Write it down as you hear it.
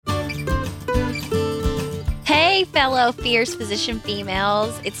Hey, fellow Fierce Physician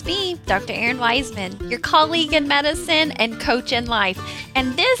females. It's me, Dr. Erin Wiseman, your colleague in medicine and coach in life.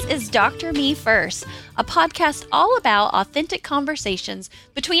 And this is Dr. Me First, a podcast all about authentic conversations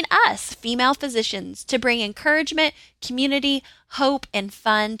between us, female physicians, to bring encouragement, community, hope, and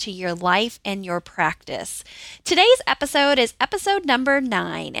fun to your life and your practice. Today's episode is episode number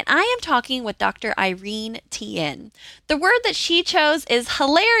 9, and I am talking with Dr. Irene Tien. The word that she chose is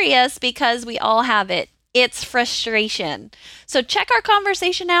hilarious because we all have it. It's frustration. So check our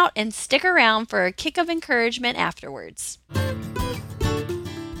conversation out and stick around for a kick of encouragement afterwards.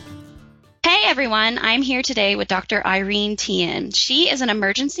 Hey everyone, I'm here today with Dr. Irene Tien. She is an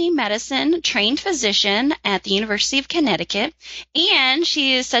emergency medicine trained physician at the University of Connecticut, and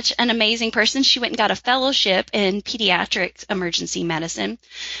she is such an amazing person. She went and got a fellowship in pediatric emergency medicine.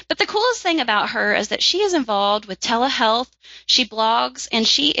 But the coolest thing about her is that she is involved with telehealth, she blogs, and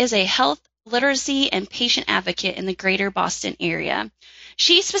she is a health literacy and patient advocate in the greater Boston area.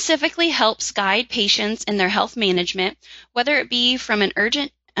 She specifically helps guide patients in their health management, whether it be from an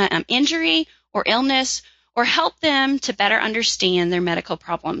urgent injury or illness, or help them to better understand their medical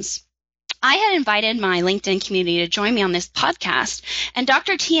problems. I had invited my LinkedIn community to join me on this podcast, and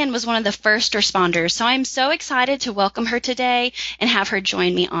Dr. Tien was one of the first responders, so I'm so excited to welcome her today and have her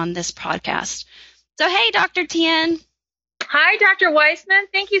join me on this podcast. So hey, Dr. Tien. Hi, Dr. Wiseman.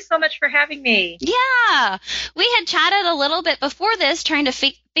 Thank you so much for having me. Yeah, we had chatted a little bit before this trying to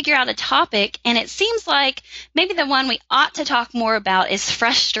figure out a topic, and it seems like maybe the one we ought to talk more about is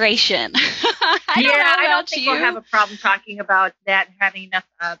frustration. I don't think we'll have a problem talking about that and having enough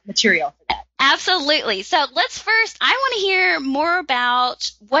material for that. Absolutely. So I want to hear more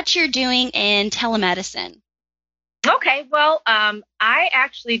about what you're doing in telemedicine. Okay, well, I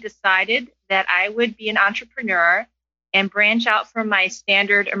actually decided that I would be an entrepreneur and branch out from my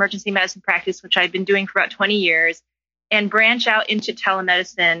standard emergency medicine practice, which I've been doing for about 20 years, and branch out into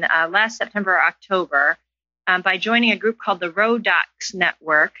telemedicine last September or October by joining a group called the RoDocs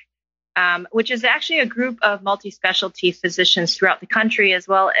Network, which is actually a group of multi-specialty physicians throughout the country, as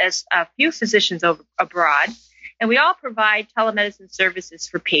well as a few physicians abroad. And we all provide telemedicine services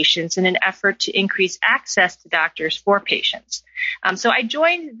for patients in an effort to increase access to doctors for patients. So I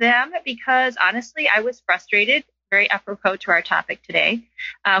joined them because, honestly, I was frustrated, very apropos to our topic today,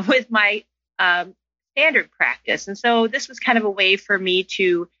 with my standard practice. And so this was kind of a way for me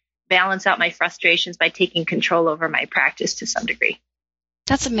to balance out my frustrations by taking control over my practice to some degree.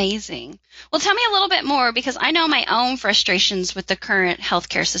 That's amazing. Well, tell me a little bit more, because I know my own frustrations with the current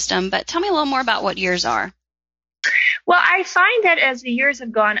healthcare system, but tell me a little more about what yours are. Well, I find that as the years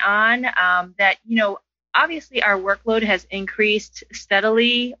have gone on, that, obviously our workload has increased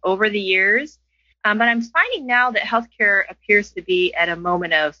steadily over the years. But I'm finding now that healthcare appears to be at a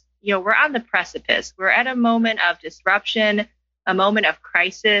moment of, we're on the precipice. We're at a moment of disruption, a moment of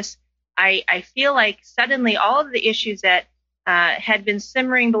crisis. I feel like suddenly all of the issues that had been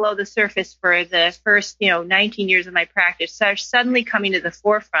simmering below the surface for the first, 19 years of my practice are suddenly coming to the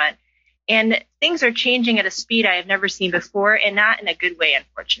forefront. And things are changing at a speed I have never seen before, and not in a good way,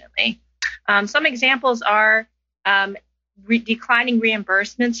 unfortunately. Some examples are declining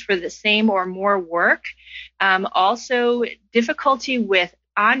reimbursements for the same or more work. Also, difficulty with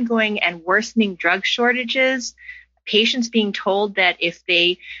ongoing and worsening drug shortages. Patients being told that if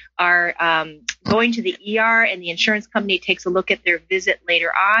they are going to the ER and the insurance company takes a look at their visit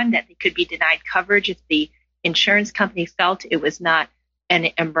later on, that they could be denied coverage if the insurance company felt it was not an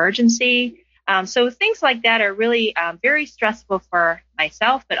emergency. So things like that are really very stressful for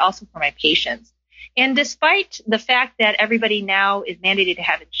myself, but also for my patients. And despite the fact that everybody now is mandated to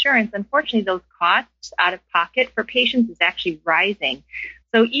have insurance, unfortunately, those costs out of pocket for patients is actually rising.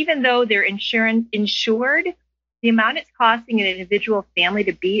 So even though they're insured, the amount it's costing an individual family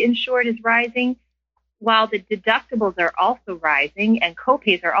to be insured is rising, while the deductibles are also rising and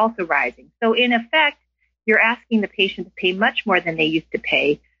copays are also rising. So in effect, you're asking the patient to pay much more than they used to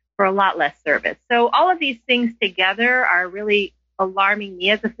pay for a lot less service. So all of these things together are really alarming me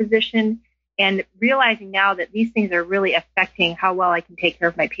as a physician, and realizing now that these things are really affecting how well I can take care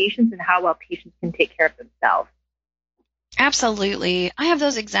of my patients and how well patients can take care of themselves. Absolutely. I have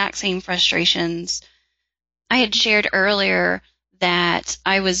those exact same frustrations. I had shared earlier that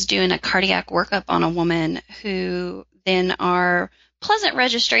I was doing a cardiac workup on a woman who then our Pleasant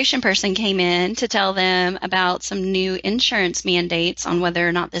registration person came in to tell them about some new insurance mandates on whether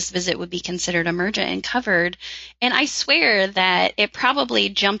or not this visit would be considered emergent and covered. And I swear that it probably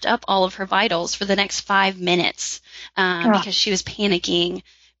jumped up all of her vitals for the next 5 minutes because she was panicking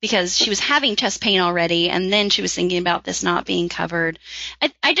because she was having chest pain already, and then she was thinking about this not being covered.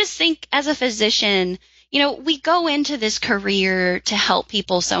 I just think as a physician, we go into this career to help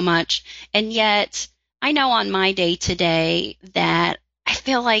people so much, and yet I know on my day to day that I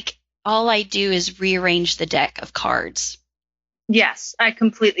feel like all I do is rearrange the deck of cards. Yes, I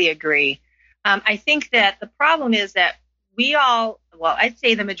completely agree. I think that the problem is that I'd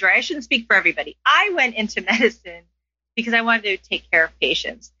say the majority, I shouldn't speak for everybody. I went into medicine because I wanted to take care of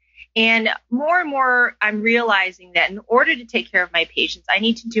patients. And more, I'm realizing that in order to take care of my patients, I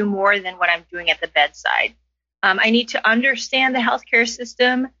need to do more than what I'm doing at the bedside. I need to understand the healthcare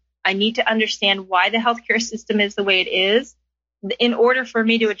system. I need to understand why the healthcare system is the way it is in order for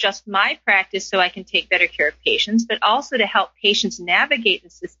me to adjust my practice so I can take better care of patients, but also to help patients navigate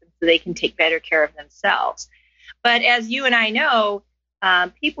the system so they can take better care of themselves. But as you and I know,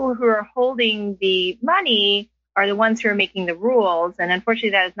 people who are holding the money are the ones who are making the rules. And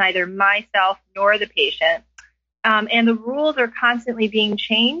unfortunately, that is neither myself nor the patient. And the rules are constantly being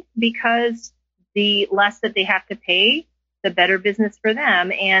changed because the less that they have to pay, the better business for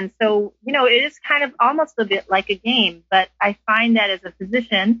them. And so, it is kind of almost a bit like a game. But I find that as a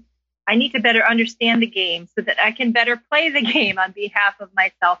physician, I need to better understand the game so that I can better play the game on behalf of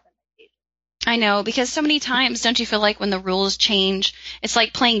myself and my patient. I know, because so many times, don't you feel like when the rules change, it's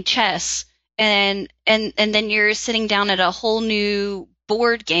like playing chess, and then you're sitting down at a whole new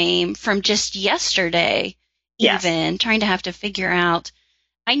board game from just yesterday, even trying to have to figure out.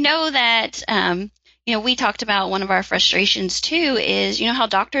 I know that, we talked about one of our frustrations too is, how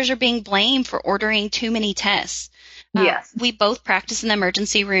doctors are being blamed for ordering too many tests. Yes. We both practice in the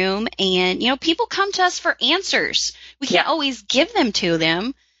emergency room, and, people come to us for answers. We can't always give them to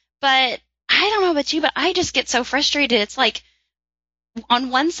them, but I don't know about you, but I just get so frustrated. It's like, on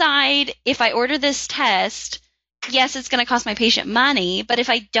one side, if I order this test, yes, it's going to cost my patient money, but if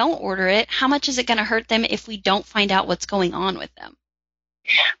I don't order it, how much is it going to hurt them if we don't find out what's going on with them?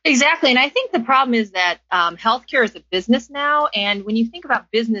 Exactly. And I think the problem is that healthcare is a business now. And when you think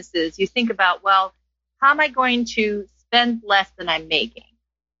about businesses, you think about, well, how am I going to spend less than I'm making?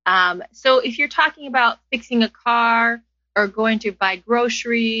 So if you're talking about fixing a car or going to buy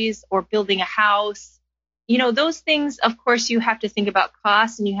groceries or building a house, those things, of course, you have to think about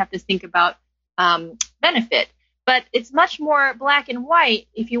cost and you have to think about benefit. But it's much more black and white.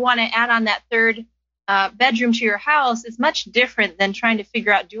 If you want to add on that third bedroom to your house, it's much different than trying to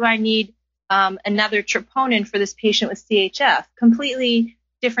figure out, do I need another troponin for this patient with CHF? Completely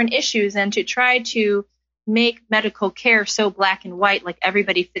different issues. And to try to make medical care so black and white, like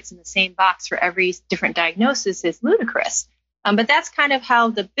everybody fits in the same box for every different diagnosis, is ludicrous. But that's kind of how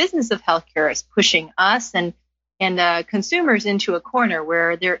the business of healthcare is pushing us and consumers into a corner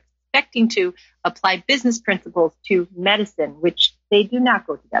where they're expecting to apply business principles to medicine, which they do not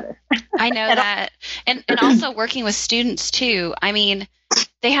go together. I know that. And also working with students too. I mean,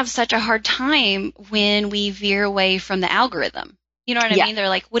 they have such a hard time when we veer away from the algorithm. You know what I mean? They're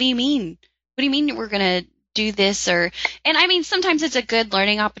like, what do you mean? What do you mean we're going to do this? And I mean, sometimes it's a good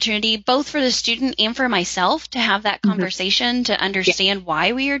learning opportunity, both for the student and for myself, to have that conversation, to understand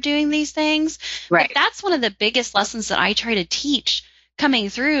why we are doing these things. Right. But that's one of the biggest lessons that I try to teach coming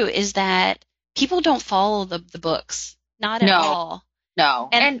through, is that people don't follow the books. Not at all. No.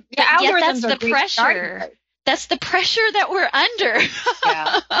 And the algorithms that's are the pressure. That's the pressure that we're under.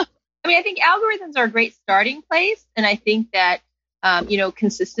 I mean, I think algorithms are a great starting place. And I think that,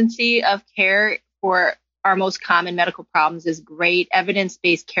 consistency of care for our most common medical problems is great.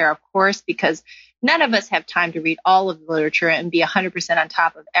 Evidence-based care, of course, because none of us have time to read all of the literature and be 100% on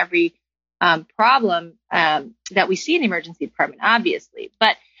top of every problem that we see in the emergency department, obviously.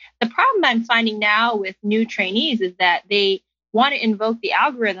 But the problem I'm finding now with new trainees is that they want to invoke the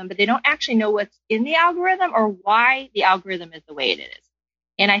algorithm, but they don't actually know what's in the algorithm or why the algorithm is the way it is.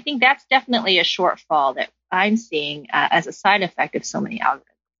 And I think that's definitely a shortfall that I'm seeing as a side effect of so many algorithms.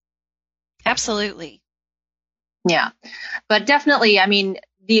 Absolutely. Yeah. But definitely, I mean,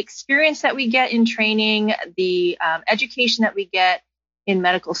 the experience that we get in training, the education that we get in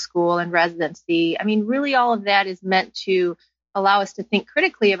medical school and residency, I mean, really all of that is meant to allow us to think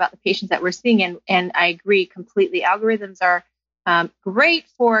critically about the patients that we're seeing. And I agree completely. Algorithms are great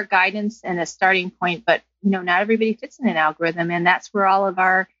for guidance and a starting point, but, not everybody fits in an algorithm. And that's where all of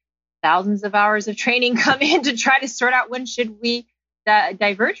our thousands of hours of training come in to try to sort out when should we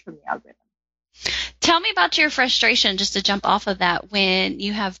diverge from the algorithm. Tell me about your frustration, just to jump off of that, when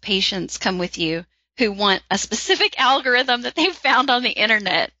you have patients come with you who want a specific algorithm that they've found on the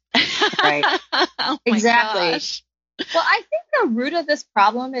internet. Right. Oh exactly. Gosh. Well, I think the root of this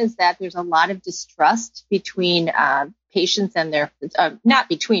problem is that there's a lot of distrust between patients and their, not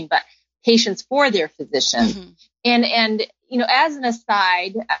between, but patients for their physician. Mm-hmm. And as an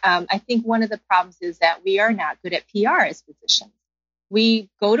aside, I think one of the problems is that we are not good at PR as physicians. We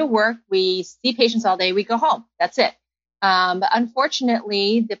go to work, we see patients all day, we go home. That's it. But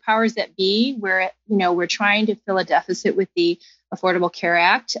unfortunately, the powers that be, we're trying to fill a deficit with the Affordable Care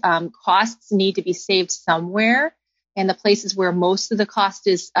Act. Costs need to be saved somewhere. And the places where most of the cost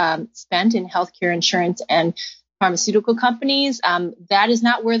is spent in healthcare insurance and pharmaceutical companies, that is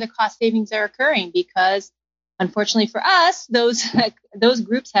not where the cost savings are occurring, because unfortunately for us, those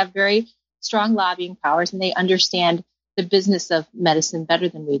groups have very strong lobbying powers, and they understand the business of medicine better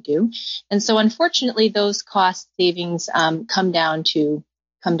than we do. And so unfortunately, those cost savings come down to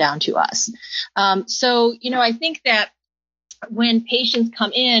us. I think that when patients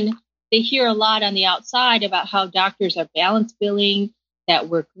come in, they hear a lot on the outside about how doctors are balance billing, that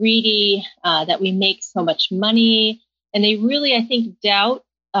we're greedy, that we make so much money. And they really, I think, doubt,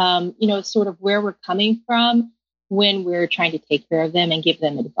 sort of where we're coming from when we're trying to take care of them and give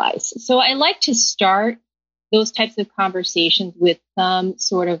them advice. So I like to start those types of conversations with some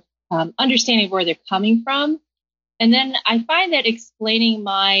sort of understanding of where they're coming from. And then I find that explaining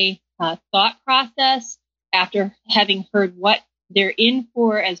my thought process after having heard what they're in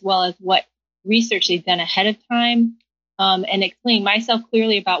for, as well as what research they've done ahead of time, and explaining myself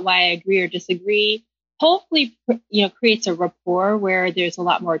clearly about why I agree or disagree, hopefully, creates a rapport where there's a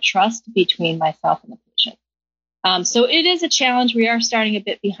lot more trust between myself and the patient. So it is a challenge. We are starting a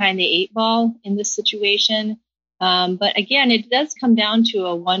bit behind the 8 ball in this situation. But again, it does come down to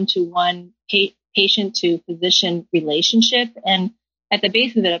a one-to-one patient to physician relationship, and at the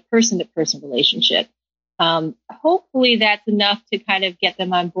base of it, a person-to-person relationship. Hopefully that's enough to kind of get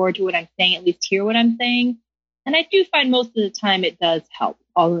them on board to what I'm saying, at least hear what I'm saying. And I do find most of the time it does help,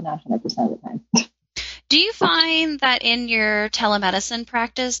 although not 100% of the time. Do you find that in your telemedicine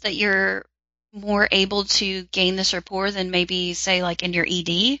practice that you're more able to gain this rapport than maybe, say, like in your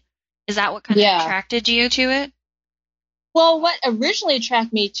ED? Is that what kind of attracted you to it? Well, what originally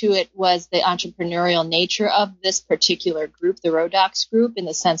attracted me to it was the entrepreneurial nature of this particular group, the Rodox group, in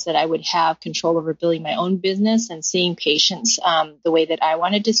the sense that I would have control over building my own business and seeing patients the way that I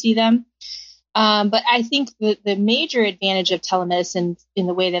wanted to see them. But I think the major advantage of telemedicine in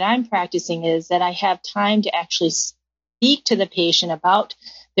the way that I'm practicing is that I have time to actually speak to the patient about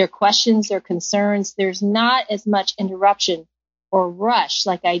their questions, their concerns. There's not as much interruption or rush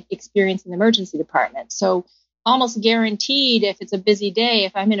like I experience in the emergency department. So almost guaranteed, if it's a busy day,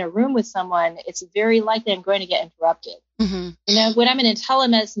 if I'm in a room with someone, it's very likely I'm going to get interrupted. Mm-hmm. When I'm in a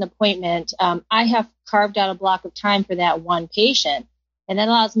telemedicine appointment, I have carved out a block of time for that one patient, and that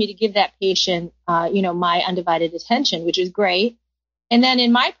allows me to give that patient, my undivided attention, which is great. And then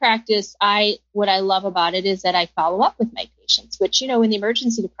in my practice, what I love about it is that I follow up with my patients, which, in the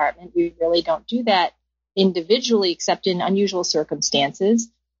emergency department, we really don't do that individually, except in unusual circumstances.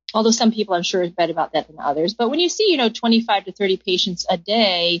 Although some people, I'm sure, is better about that than others. But when you see, 25 to 30 patients a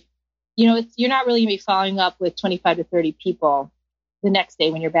day, you're not really going to be following up with 25 to 30 people the next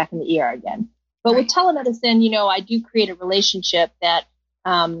day when you're back in the ER again. But with telemedicine, I do create a relationship that,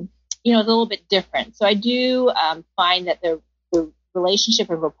 is a little bit different. So I do find that the relationship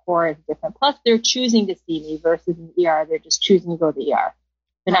and rapport is different. Plus, they're choosing to see me versus in the ER. They're just choosing to go to the ER.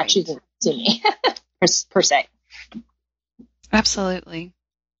 They're not choosing to see me per se. Absolutely.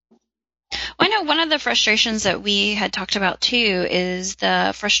 Well, I know one of the frustrations that we had talked about too is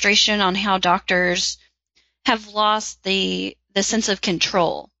the frustration on how doctors have lost the sense of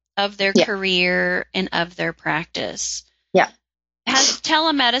control of their career and of their practice. Yeah. Has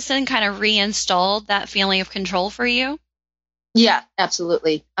telemedicine kind of reinstalled that feeling of control for you? Yeah,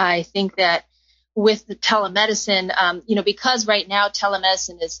 absolutely. I think that with the telemedicine, because right now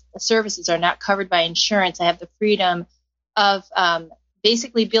telemedicine services are not covered by insurance, I have the freedom of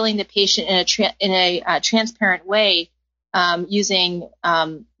basically billing the patient in a transparent way using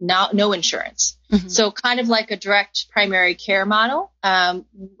no insurance. Mm-hmm. So kind of like a direct primary care model,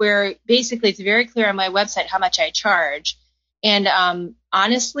 where basically it's very clear on my website how much I charge. And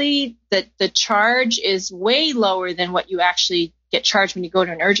honestly, the charge is way lower than what you actually get charged when you go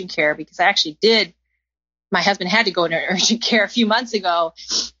to an urgent care, because I actually my husband had to go to an urgent care a few months ago.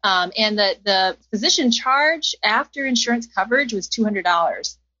 And the physician charge after insurance coverage was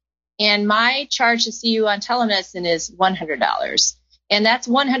 $200. And my charge to see you on telemedicine is $100. And that's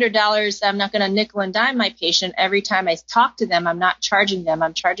 $100. I'm not going to nickel and dime my patient every time I talk to them. I'm not charging them.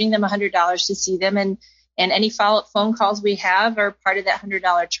 I'm charging them $100 to see them. And any follow-up phone calls we have are part of that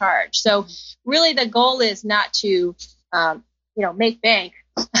 $100 charge. So really the goal is not to, make bank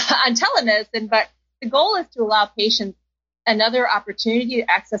on telemedicine, but the goal is to allow patients another opportunity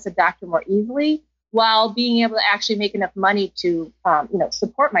to access a doctor more easily while being able to actually make enough money to,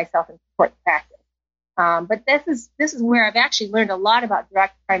 support myself and support the practice. But this is where I've actually learned a lot about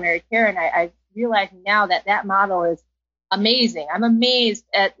direct primary care, and I realize now that model is amazing. I'm amazed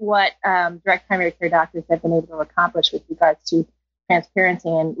at what direct primary care doctors have been able to accomplish with regards to transparency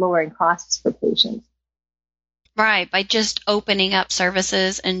and lowering costs for patients. Right, by just opening up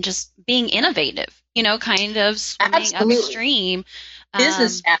services and just being innovative, kind of swimming upstream.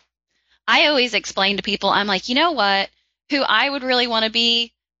 Business. I always explain to people, I'm like, you know what? Who I would really want to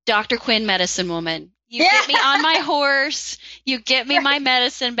be? Dr. Quinn, medicine woman. You get me on my horse, you get me my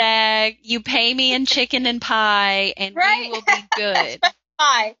medicine bag, you pay me in chicken and pie, and we will be good.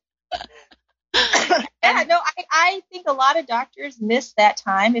 Pie. I think a lot of doctors miss that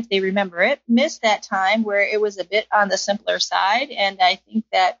time, if they remember it, miss that time where it was a bit on the simpler side. And I think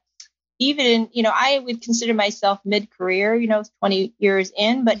that even in, I would consider myself mid-career, 20 years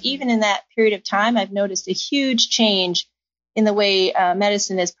in, but even in that period of time, I've noticed a huge change in the way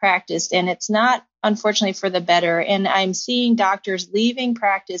medicine is practiced. And it's not, unfortunately, for the better. And I'm seeing doctors leaving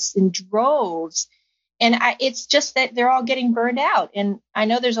practice in droves. And it's just that they're all getting burned out. And I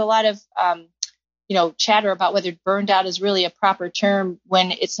know there's a lot of, chatter about whether burned out is really a proper term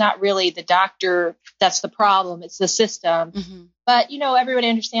when it's not really the doctor that's the problem. It's the system. Mm-hmm. But, everybody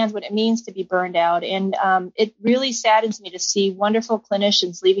understands what it means to be burned out. And it really saddens me to see wonderful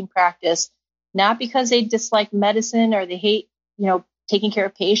clinicians leaving practice, not because they dislike medicine or they hate, taking care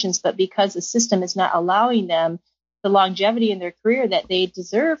of patients, but because the system is not allowing them the longevity in their career that they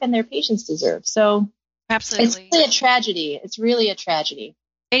deserve and their patients deserve. So absolutely, it's really a tragedy. It's really a tragedy.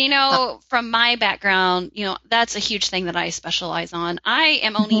 And, from my background, that's a huge thing that I specialize on. I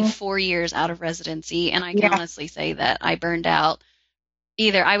am only 4 years out of residency, and I can honestly say that I burned out.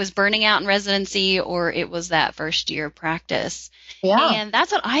 Either I was burning out in residency or it was that first year of practice. Yeah. And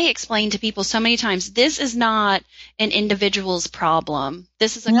that's what I explain to people so many times. This is not an individual's problem.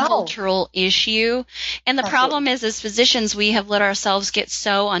 This is a cultural issue. And the problem is, as physicians, we have let ourselves get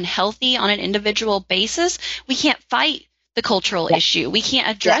so unhealthy on an individual basis. We can't fight the cultural issue. We can't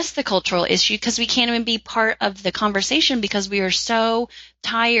address the cultural issue because we can't even be part of the conversation because we are so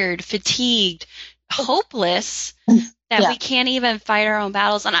tired, fatigued, hopeless that we can't even fight our own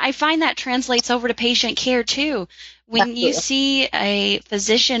battles. And I find that translates over to patient care too. When you see a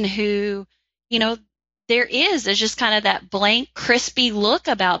physician who, there's just kind of that blank, crispy look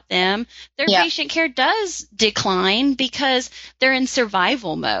about them, their patient care does decline because they're in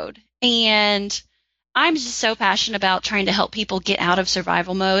survival mode. And I'm just so passionate about trying to help people get out of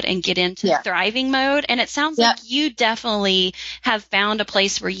survival mode and get into thriving mode. And it sounds like you definitely have found a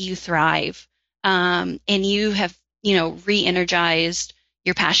place where you thrive. And you have, re-energized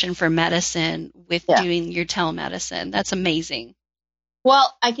your passion for medicine with doing your telemedicine. That's amazing.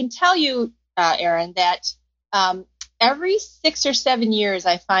 Well, I can tell you, Erin, that every 6 or 7 years,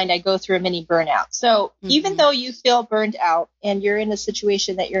 I find I go through a mini burnout. So even though you feel burned out and you're in a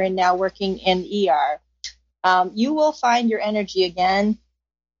situation that you're in now working in ER, you will find your energy again,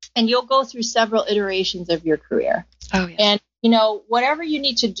 and you'll go through several iterations of your career. Oh, yeah. And, whatever you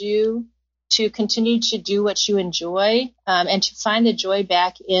need to do to continue to do what you enjoy and to find the joy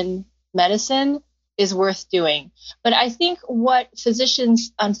back in medicine is worth doing. But I think what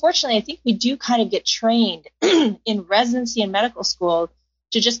physicians, unfortunately, I think we do kind of get trained in residency and medical school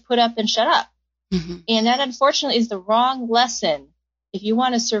to just put up and shut up. Mm-hmm. And that, unfortunately, is the wrong lesson. If you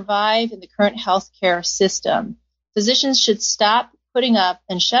want to survive in the current healthcare system, physicians should stop putting up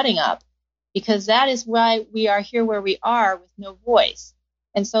and shutting up, because that is why we are here where we are with no voice.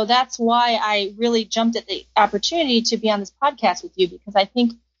 And so that's why I really jumped at the opportunity to be on this podcast with you, because I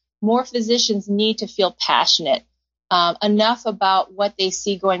think more physicians need to feel passionate enough about what they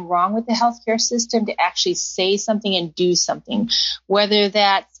see going wrong with the healthcare system to actually say something and do something, whether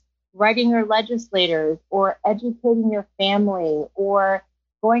that's writing your legislators or educating your family or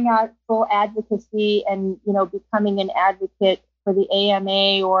going out full advocacy and, becoming an advocate for the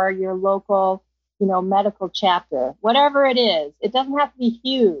AMA or your local, medical chapter, whatever it is. It doesn't have to be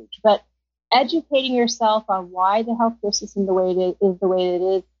huge, but educating yourself on why the healthcare system the way it is the way it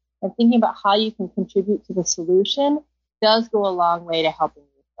is, and thinking about how you can contribute to the solution does go a long way to helping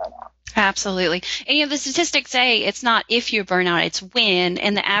you burn out. Absolutely. And the statistics say it's not if you burn out, it's when,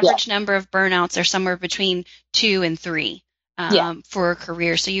 and the average number of burnouts are somewhere between 2 and 3 for a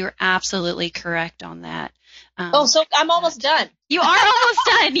career. So you're absolutely correct on that. So I'm almost done. You are almost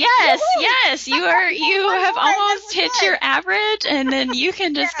done. Yes. You have almost hit your average, and then you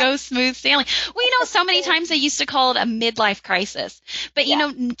can just go smooth sailing. Well, so many times they used to call it a midlife crisis, but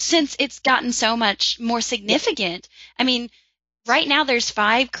since it's gotten so much more significant, I mean, right now there's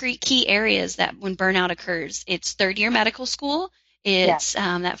 5 key areas that when burnout occurs. It's third-year medical school. It's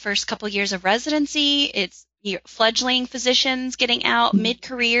that first couple years of residency. It's fledgling physicians getting out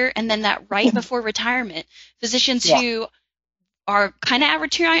mid-career, and then that right before retirement. Physicians who are kind of at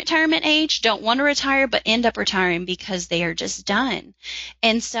retirement age, don't want to retire, but end up retiring because they are just done.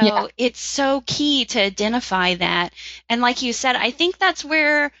 And so it's so key to identify that. And like you said, I think that's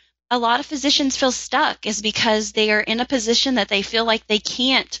where a lot of physicians feel stuck, is because they are in a position that they feel like they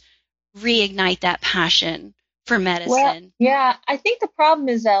can't reignite that passion for medicine. Well, I think the problem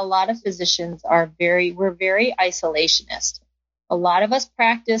is that a lot of physicians we're very isolationist. A lot of us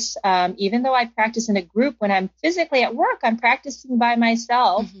practice, even though I practice in a group, when I'm physically at work, I'm practicing by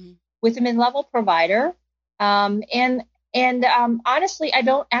myself with a mid-level provider. And honestly, I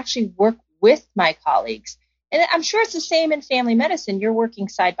don't actually work with my colleagues. And I'm sure it's the same in family medicine. You're working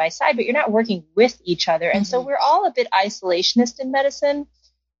side by side, but you're not working with each other. And so we're all a bit isolationist in medicine.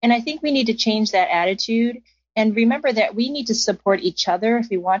 And I think we need to change that attitude and remember that we need to support each other if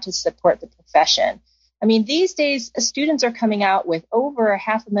we want to support the profession. I mean, these days, students are coming out with over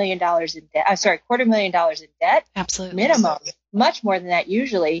 $500,000 in debt. $250,000 in debt. Absolutely. Minimum. Much more than that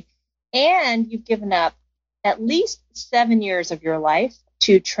usually. And you've given up at least 7 years of your life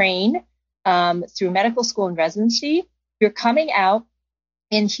to train through medical school and residency. You're coming out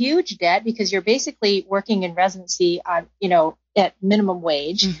in huge debt because you're basically working in residency on, at minimum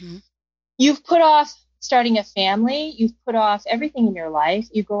wage. You've put off starting a family. You've put off everything in your life.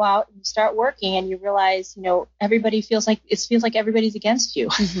 You go out and you start working and you realize, everybody feels like everybody's against you.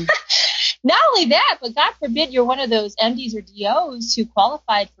 Not only that, but God forbid you're one of those MDs or DOs who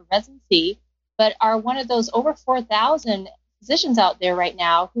qualified for residency, but are one of those over 4,000 physicians out there right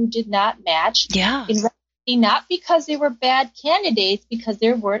now who did not match in residency, not because they were bad candidates, because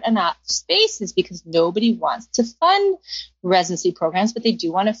there weren't enough spaces, because nobody wants to fund residency programs, but they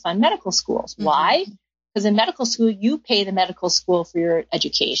do want to fund medical schools. Why? Because in medical school, you pay the medical school for your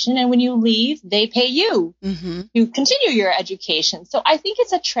education, and when you leave, they pay you to continue your education. So I think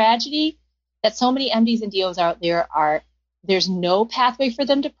it's a tragedy that so many MDs and DOs out there there's no pathway for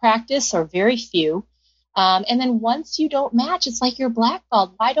them to practice, or very few. And then once you don't match, it's like you're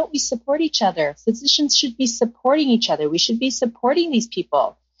blackballed. Why don't we support each other? Physicians should be supporting each other. We should be supporting these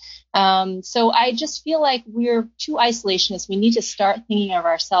people. So I just feel like we're too isolationist. We need to start thinking of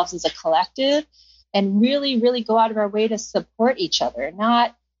ourselves as a collective and really, really go out of our way to support each other,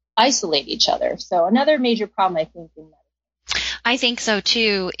 not isolate each other. So another major problem, I think, in medicine. I think so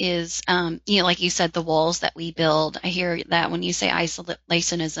too, is, like you said, the walls that we build. I hear that when you say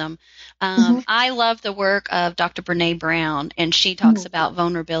isolationism. I love the work of Dr. Brene Brown, and she talks about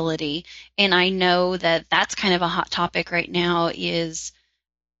vulnerability. And I know that that's kind of a hot topic right now is,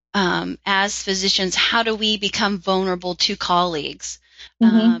 as physicians, how do we become vulnerable to colleagues?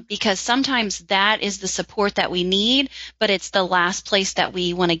 Because sometimes that is the support that we need, but it's the last place that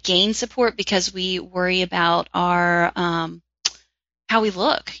we want to gain support because we worry about our how we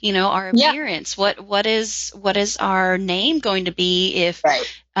look, our appearance. What is our name going to be if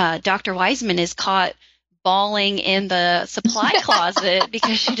Dr. Wiseman is caught bawling in the supply closet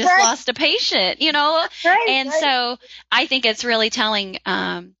because she just lost a patient, So I think it's really telling.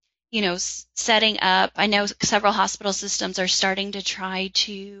 Setting up, I know several hospital systems are starting to try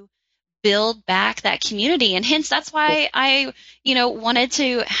to build back that community. And hence, that's why I, wanted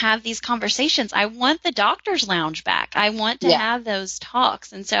to have these conversations. I want the doctor's lounge back. I want to have those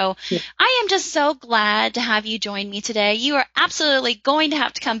talks. And so I am just so glad to have you join me today. You are absolutely going to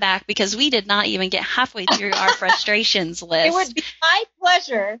have to come back because we did not even get halfway through our frustrations list. It would be my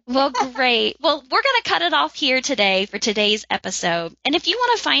pleasure. Well, great. Well, we're going to cut it off here today for today's episode. And if you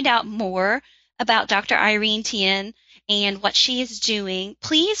want to find out more about Dr. Irene Tien and what she is doing,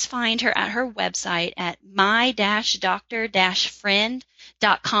 please find her at her website at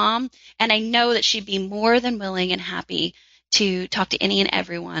my-doctor-friend.com. And I know that she'd be more than willing and happy to talk to any and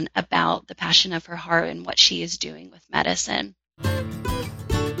everyone about the passion of her heart and what she is doing with medicine.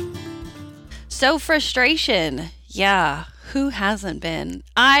 So frustration. Yeah. Who hasn't been?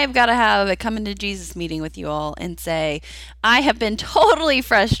 I've got to have a coming to Jesus meeting with you all and say, I have been totally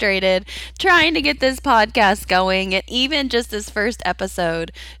frustrated trying to get this podcast going, and even just this first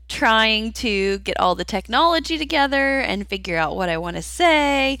episode, trying to get all the technology together and figure out what I want to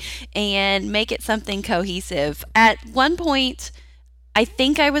say and make it something cohesive. At one point, I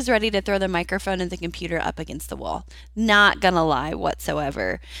think I was ready to throw the microphone and the computer up against the wall. Not gonna lie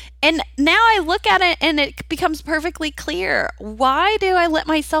whatsoever. And now I look at it and it becomes perfectly clear. Why do I let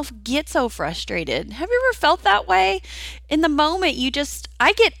myself get so frustrated? Have you ever felt that way? In the moment,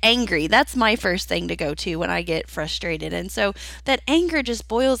 I get angry. That's my first thing to go to when I get frustrated. And so that anger just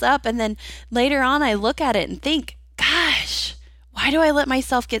boils up. And then later on, I look at it and think, gosh, why do I let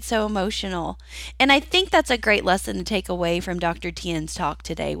myself get so emotional? And I think that's a great lesson to take away from Dr. Tien's talk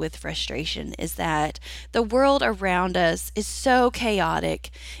today with frustration is that the world around us is so chaotic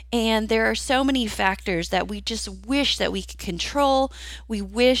and there are so many factors that we just wish that we could control. We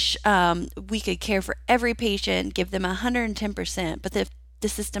wish we could care for every patient, give them 110%, but the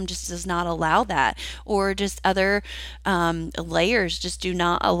system just does not allow that, or just other layers just do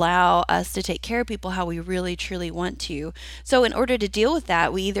not allow us to take care of people how we really truly want to. So in order to deal with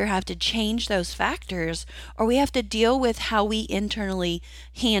that, we either have to change those factors or we have to deal with how we internally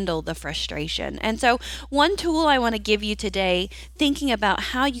handle the frustration. And so one tool I want to give you today, thinking about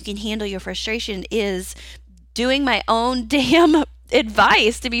how you can handle your frustration, is doing my own damn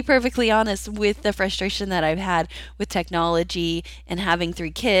advice, to be perfectly honest, with the frustration that I've had with technology and having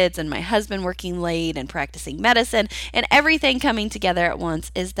 3 kids and my husband working late and practicing medicine and everything coming together at once,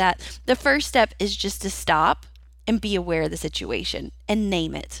 is that the first step is just to stop and be aware of the situation and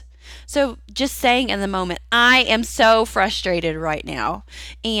name it. So just saying in the moment, I am so frustrated right now,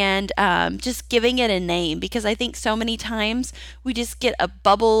 and just giving it a name, because I think so many times we just get a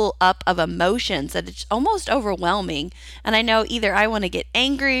bubble up of emotions that it's almost overwhelming. And I know either I want to get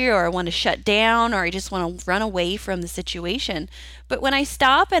angry or I want to shut down or I just want to run away from the situation. But when I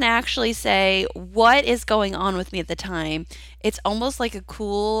stop and actually say what is going on with me at the time, it's almost like a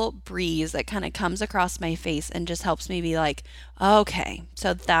cool breeze that kind of comes across my face and just helps me be like, okay,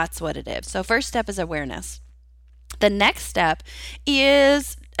 so that's what it is. So first step is awareness. The next step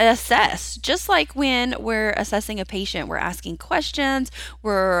is assess. Just like when we're assessing a patient, we're asking questions,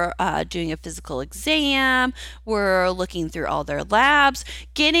 we're doing a physical exam, we're looking through all their labs,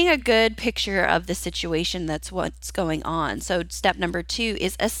 getting a good picture of the situation, that's what's going on. So step number 2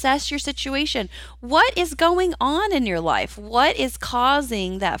 is assess your situation. What is going on in your life? What is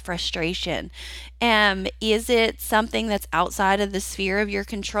causing that frustration? Is it something that's outside of the sphere of your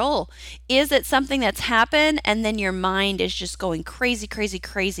control? Is it something that's happened and then your mind is just going crazy, crazy,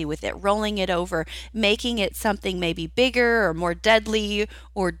 crazy with it, rolling it over, making it something maybe bigger or more deadly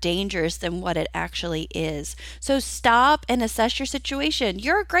or dangerous than what it actually is? So stop and assess your situation.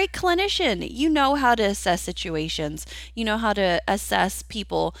 You're a great clinician. You know how to assess situations. You know how to assess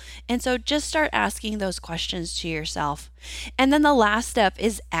people. And so just start asking those questions to yourself. And then the last step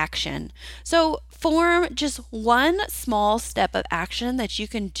is action. So form just one small step of action that you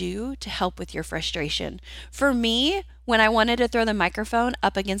can do to help with your frustration. For me, when I wanted to throw the microphone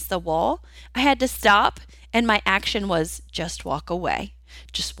up against the wall, I had to stop, and my action was just walk away.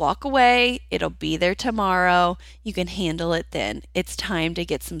 Just walk away. It'll be there tomorrow. You can handle it then. It's time to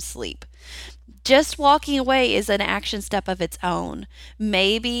get some sleep. Just walking away is an action step of its own.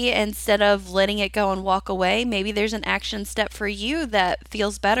 Maybe instead of letting it go and walk away, maybe there's an action step for you that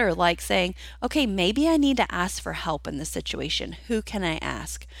feels better, like saying, okay, maybe I need to ask for help in this situation. Who can I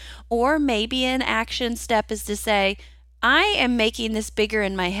ask? Or maybe an action step is to say, I am making this bigger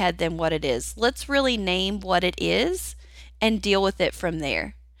in my head than what it is. Let's really name what it is and deal with it from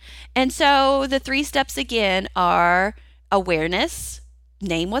there. And so the 3 steps again are awareness,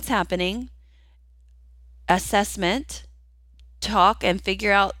 name what's happening, assessment, talk and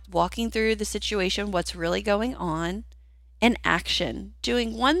figure out, walking through the situation, what's really going on, and action.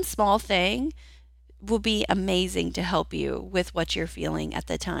 Doing one small thing will be amazing to help you with what you're feeling at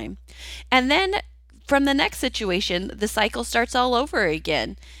the time. And then from the next situation, the cycle starts all over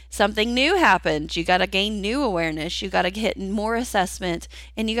again. Something new happens. You got to gain new awareness. You got to get more assessment,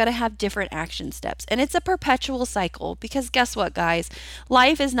 and you got to have different action steps. And it's a perpetual cycle, because guess what, guys?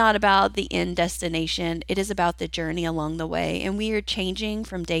 Life is not about the end destination. It is about the journey along the way. And we are changing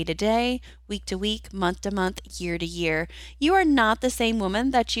from day to day, week to week, month to month, year to year. You are not the same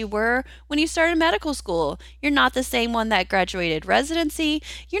woman that you were when you started medical school. You're not the same one that graduated residency.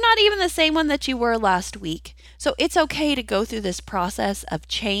 You're not even the same one that you were last week. So it's okay to go through this process of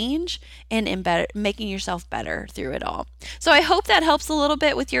change and making yourself better through it all. So I hope that helps a little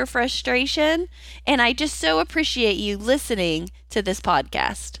bit with your frustration. And I just so appreciate you listening to this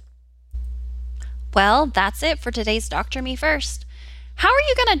podcast. Well, that's it for today's Doctor Me First. How are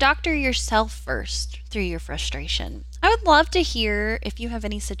you going to doctor yourself first through your frustration? I would love to hear if you have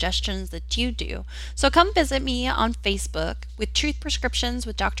any suggestions that you do. So come visit me on Facebook with Truth Prescriptions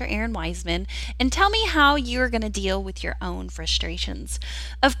with Dr. Erin Wiseman and tell me how you're going to deal with your own frustrations.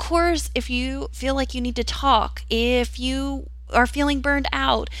 Of course, if you feel like you need to talk, if you are feeling burned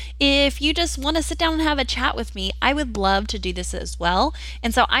out, if you just want to sit down and have a chat with me, I would love to do this as well.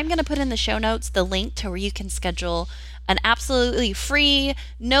 And so I'm going to put in the show notes the link to where you can schedule an absolutely free,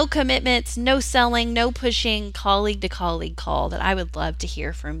 no commitments, no selling, no pushing, colleague to colleague call that I would love to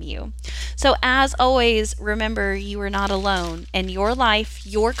hear from you. So as always, remember you are not alone, and your life,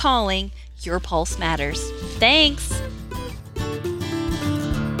 your calling, your pulse matters. Thanks.